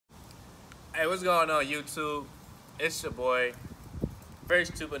Hey, what's going on, YouTube? It's your boy, Very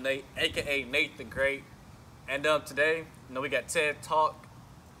Stupid Nate, aka Nate the Great. And today, we got TED Talk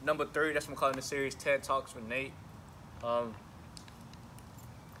number 3. That's what I'm calling the series, TED Talks with Nate. Um,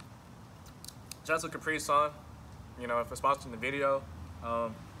 Shout out to Capri Sun, for sponsoring the video.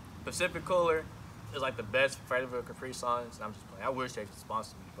 Pacific Cooler is like the best flavor Capri Suns. I'm just playing. I wish they could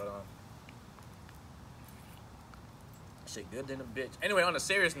sponsor me, but shit good than a bitch. Anyway, on a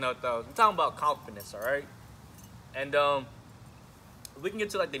serious note though, I'm talking about confidence, alright? And we can get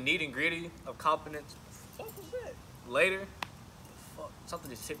to like the nitty and gritty of confidence. What was that? Later. Fuck, something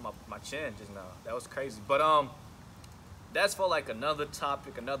just hit my chin just now. That was crazy. But that's for like another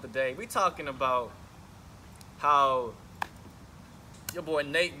topic, another day. We talking about how your boy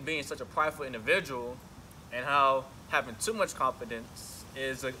Nate being such a prideful individual and how having too much confidence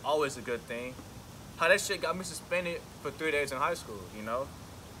is always a good thing. How that shit got me suspended for 3 days in high school,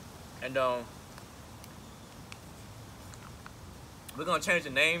 And we're gonna change the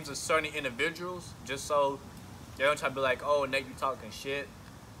names of certain individuals just so they don't try to be like, oh, Nate, you talking shit.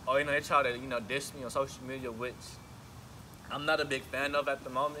 Or, they try to, diss me on social media, which I'm not a big fan of at the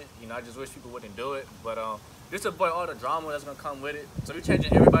moment. I just wish people wouldn't do it. But just to avoid all the drama that's gonna come with it. So we're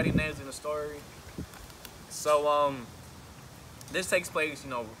changing everybody's names in the story. So this takes place,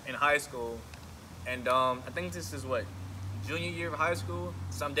 in high school. And I think this is what, junior year of high school?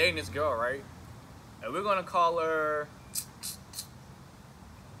 So I'm dating this girl, right? And we're gonna call her,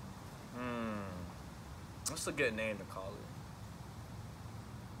 what's a good name to call her?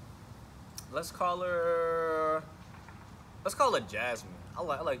 Let's call her Jasmine. I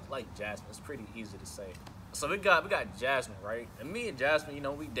like Jasmine. It's pretty easy to say. So we got Jasmine, right? And me and Jasmine,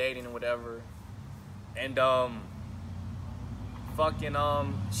 we dating and whatever. And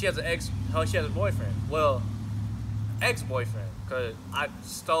she has she has a boyfriend. Well, ex-boyfriend, cause I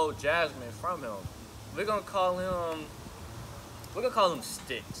stole Jasmine from him. We're gonna call him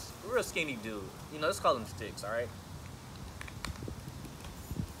Sticks. A real skinny dude. Let's call him Sticks, alright?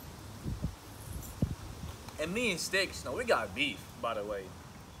 And me and Sticks, we got beef, by the way.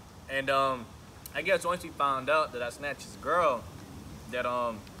 And I guess once he found out that I snatched his girl, that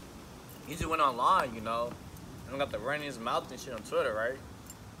he just went online, and got to run his mouth and shit on Twitter, right?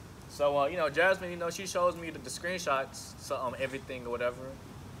 So Jasmine, she shows me the screenshots, so everything or whatever.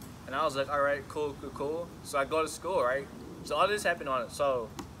 And I was like, all right, cool. So I go to school, right? So all this happened on it. So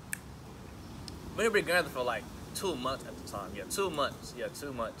we were together for like 2 months at the time. Yeah, 2 months. Yeah,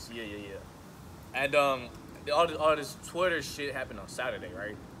 2 months. Yeah. And all this Twitter shit happened on Saturday,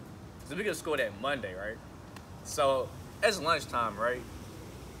 right? So we get to school that Monday, right? So it's lunchtime, right?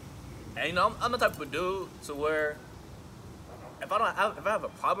 And I'm the type of dude to where if I have a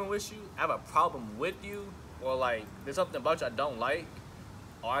problem with you, I have a problem with you, or like there's something about you I don't like,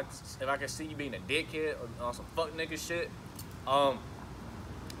 or if I can see you being a dickhead or on some fuck nigga shit, I'm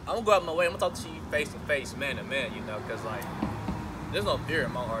gonna go out my way. I'm gonna talk to you face to face, man to man, because like there's no fear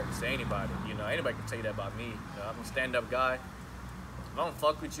in my heart to say anybody. Anybody can tell you that about me. I'm a stand-up guy. If I don't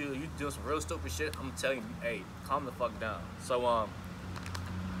fuck with you, you doing some real stupid shit, I'm telling you, hey, calm the fuck down. So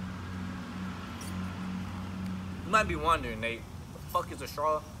you might be wondering, Nate, the fuck is a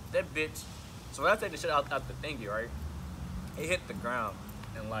straw? That bitch. So when I take the shit out the thingy, right? It hit the ground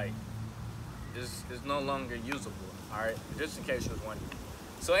and like it's no longer usable. Alright? Just in case you was wondering.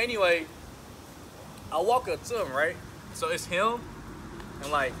 So anyway, I walk up to him, right? So it's him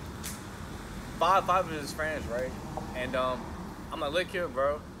and like five of his friends, right? And I'm like, look here,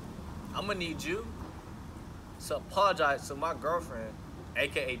 bro. I'm gonna need you to apologize to my girlfriend,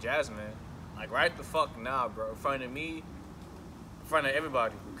 aka Jasmine. Like right the fuck now, bro, in front of me, in front of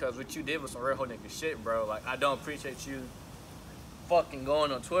everybody, because what you did was some real whole nigga shit, bro. Like I don't appreciate you fucking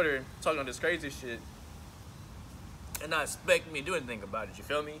going on Twitter talking on this crazy shit and not expecting me to do anything about it. You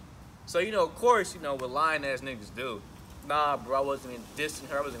feel me? So of course, what lying ass niggas do. Nah, bro, I wasn't even dissing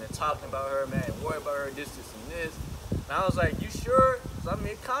her. I wasn't even talking about her, man. Worried about her, this, and this. And I was like, you sure? So,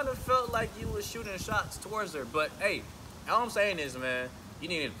 it kind of felt like you was shooting shots towards her. But hey, all I'm saying is, man, you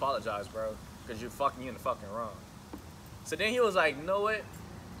need to apologize, bro, because you in the fucking wrong. So then he was like, you know what,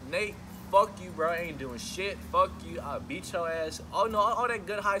 Nate, fuck you, bro. I ain't doing shit. Fuck you. I'll beat your ass. Oh no, all that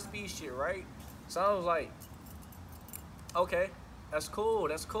good high speed shit, right? So I was like, okay, that's cool.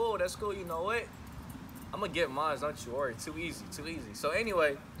 You know what? I'm gonna get mine, don't you worry. Too easy. So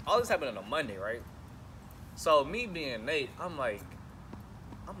anyway, all this happened on a Monday, right? So me being Nate, I'm like,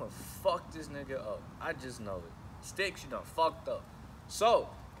 I'm gonna fuck this nigga up. I just know it. Sticks, you done fucked up. So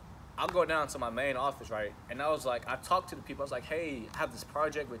I'll go down to my main office, right? And I was like, I talked to the people. I was like, hey, I have this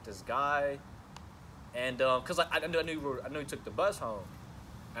project with this guy. And, cause I knew you took the bus home.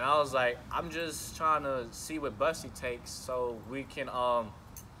 And I was like, I'm just trying to see what bus he takes so we can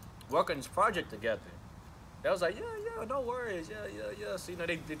work on this project together. They was like, yeah, no worries, yeah. So, you know,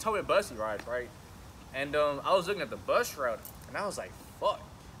 they told me bus he rides, right? And I was looking at the bus route, and I was like, fuck,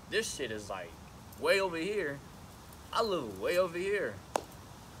 this shit is like way over here. I live way over here.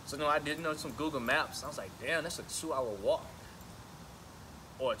 So, you know, I did some Google Maps. I was like, damn, that's a 2-hour walk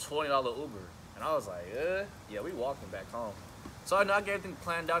or a $20 Uber. And I was like, yeah, we walking back home. So I know I got everything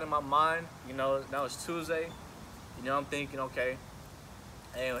planned out in my mind. You know, now it's Tuesday. You know, I'm thinking, okay,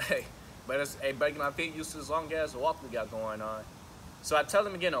 anyway, better get my feet used to this long ass walk we got going on. So I tell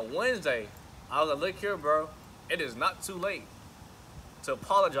him again on Wednesday, I was like, look here, bro, it is not too late to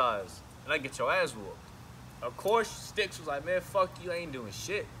apologize and I get your ass whooped. Of course, Sticks was like, man, fuck you, I ain't doing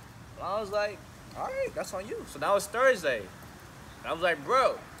shit. And I was like, all right, that's on you. So now it's Thursday. And I was like,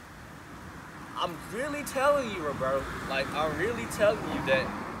 bro, I'm really telling you, bro. Like, I'm really telling you that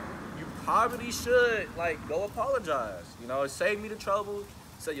you probably should, like, go apologize. You know, save me the trouble,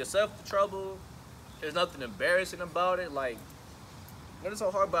 save yourself the trouble. There's nothing embarrassing about it. Like, what is so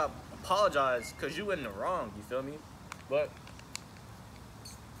hard about apologize? Because you in the wrong, you feel me? But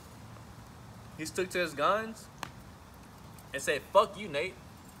he stuck to his guns and said, fuck you, Nate.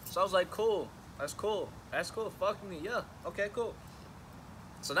 So I was like, cool. That's cool. That's cool. Fuck me. Yeah. Okay, cool.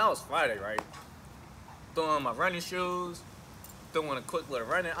 So now it's Friday, right? Throwing on my running shoes, throwing a quick little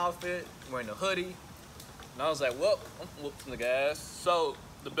running outfit, wearing a hoodie. And I was like, well, I'm whooping the gas. So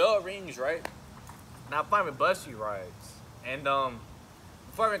the bell rings, right? Now I find me bus he rides. And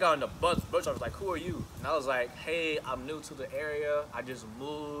before I got on the bus driver was like, who are you? And I was like, hey, I'm new to the area. I just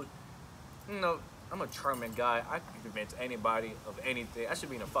moved. You know, I'm a charming guy. I can convince anybody of anything. I should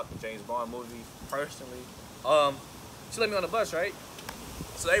be in a fucking James Bond movie, personally. She let me on the bus, right?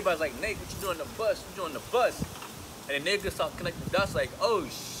 So everybody's like, Nate, what you doing on the bus? What you doing on the bus? And then niggas start connecting the dots like, oh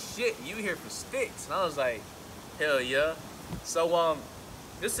shit, you here for Sticks. And I was like, hell yeah. So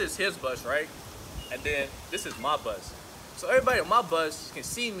this is his bus, right? And then this is my bus. So everybody on my bus can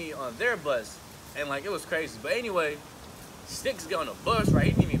see me on their bus. And like, it was crazy. But anyway, Sticks get on the bus, right?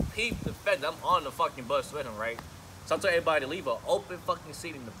 He didn't even peep the fact that I'm on the fucking bus with him, right? So I told everybody to leave an open fucking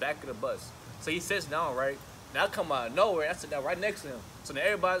seat in the back of the bus. So he sits down, right? Now I come out of nowhere, I sit down right next to him. So now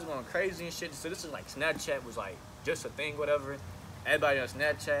everybody's going crazy and shit. So this is like Snapchat was like just a thing, whatever. Everybody on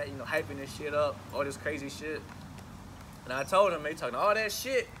Snapchat, you know, hyping this shit up, all this crazy shit. And I told him, they talking all that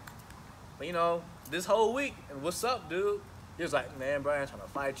shit. But you know, this whole week, and what's up, dude? He was like, man, bro, I ain't trying to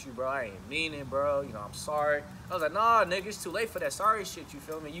fight you, bro. I ain't mean it, bro. You know, I'm sorry. I was like, nah, nigga, it's too late for that sorry shit, you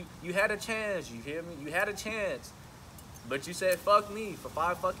feel me? You had a chance, you hear me? You had a chance. But you said fuck me for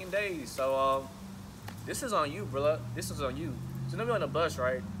 5 fucking days. So, this is on you, bro. This is on you. So now we on the bus,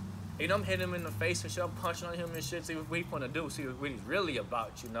 right? And I'm hitting him in the face and shit. I'm punching on him and shit. See what he want to do. See what he's really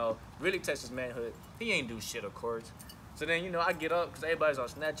about, you know. Really test his manhood. He ain't do shit, of course. So then, you know, I get up because everybody's on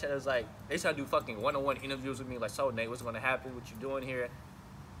Snapchat. It's like, they try to do fucking one-on-one interviews with me. Like, so, Nate, what's going to happen? What you doing here?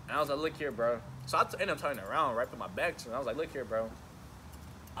 And I was like, look here, bro. So I ended up turning around, right, put my back to him. I was like, look here, bro.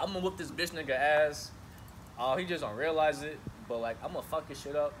 I'm going to whoop this bitch nigga ass. He just don't realize it. But, like, I'm going to fuck his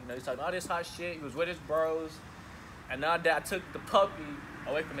shit up. You know, he's talking all this hot shit. He was with his bros. And now that I took the puppy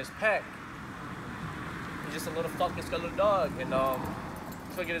away from his pack, he's just a little fucking skeleton dog. And,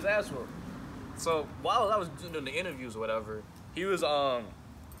 he's going to get his ass whooped. So, while I was doing the interviews or whatever, he was,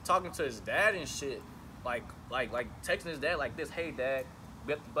 talking to his dad and shit. Like texting his dad like this, hey, dad,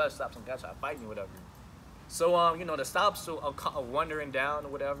 we at the bus stop, some guys try to fight me or whatever. So, you know, the stops are wandering down or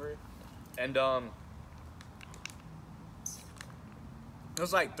whatever. And, it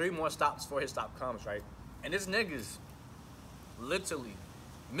was like 3 more stops before his stop comes, right? And this nigga's literally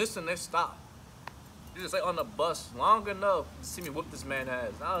missing this stop. He's just like on the bus long enough to see me whoop this man's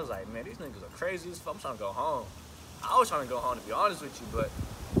ass. And I was like, man, these niggas are crazy as fuck. I'm trying to go home. I was trying to go home, to be honest with you, but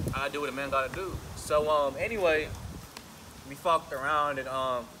I gotta do what a man gotta do. So, anyway, we fucked around and,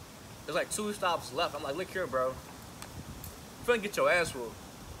 there's like 2 stops left. I'm like, look here, bro. I'm finna get your ass whooped.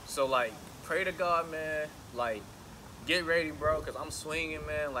 So, like, pray to God, man. Like, get ready, bro, because I'm swinging,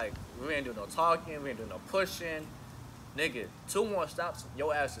 man. Like, we ain't doing no talking. We ain't doing no pushing. Nigga, 2 more stops,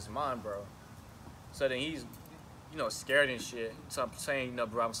 your ass is mine, bro. So then he's, you know, scared and shit. So I'm saying, you know,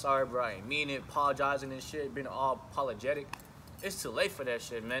 bro, I'm sorry, bro. I ain't mean it. Apologizing and shit. Being all apologetic. It's too late for that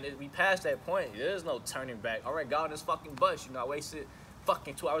shit, man. We passed that point. There's no turning back. All right, got on this fucking bus. You know, I wasted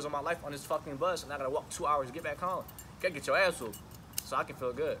fucking 2 hours of my life on this fucking bus. And I gotta walk 2 hours to get back home. Gotta get your ass whooped so I can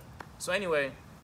feel good. So anyway,